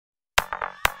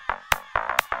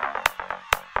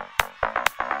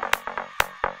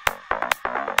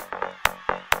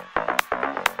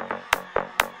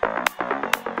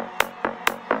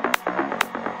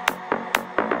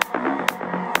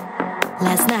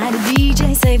Last night a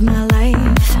DJ saved my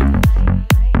life.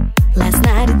 Last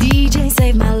night a DJ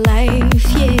saved my life,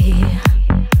 yeah.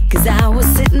 Cause I was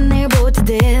sitting there bored to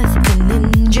death, and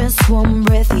in just one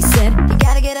breath he said, you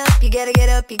gotta get up, you gotta get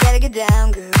up, you gotta get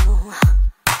down, girl.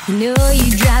 You know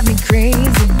you drive me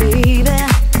crazy, baby.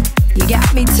 You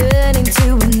got me turning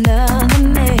to another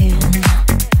man.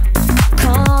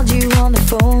 Called you on the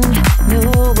phone, no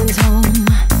one's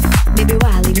home. Baby,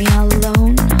 why leave me all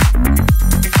alone?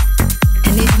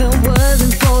 And if it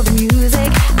wasn't for the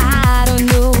music, I don't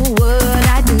know what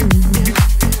I'd do.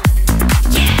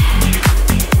 Yeah.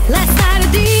 Last night a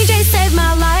DJ saved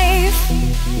my life.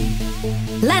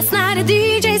 Last night a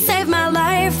DJ saved my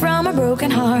life from a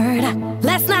broken heart.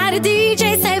 Last night a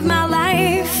DJ saved my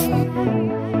life.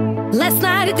 Last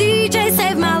night a DJ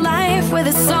saved my life with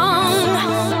a song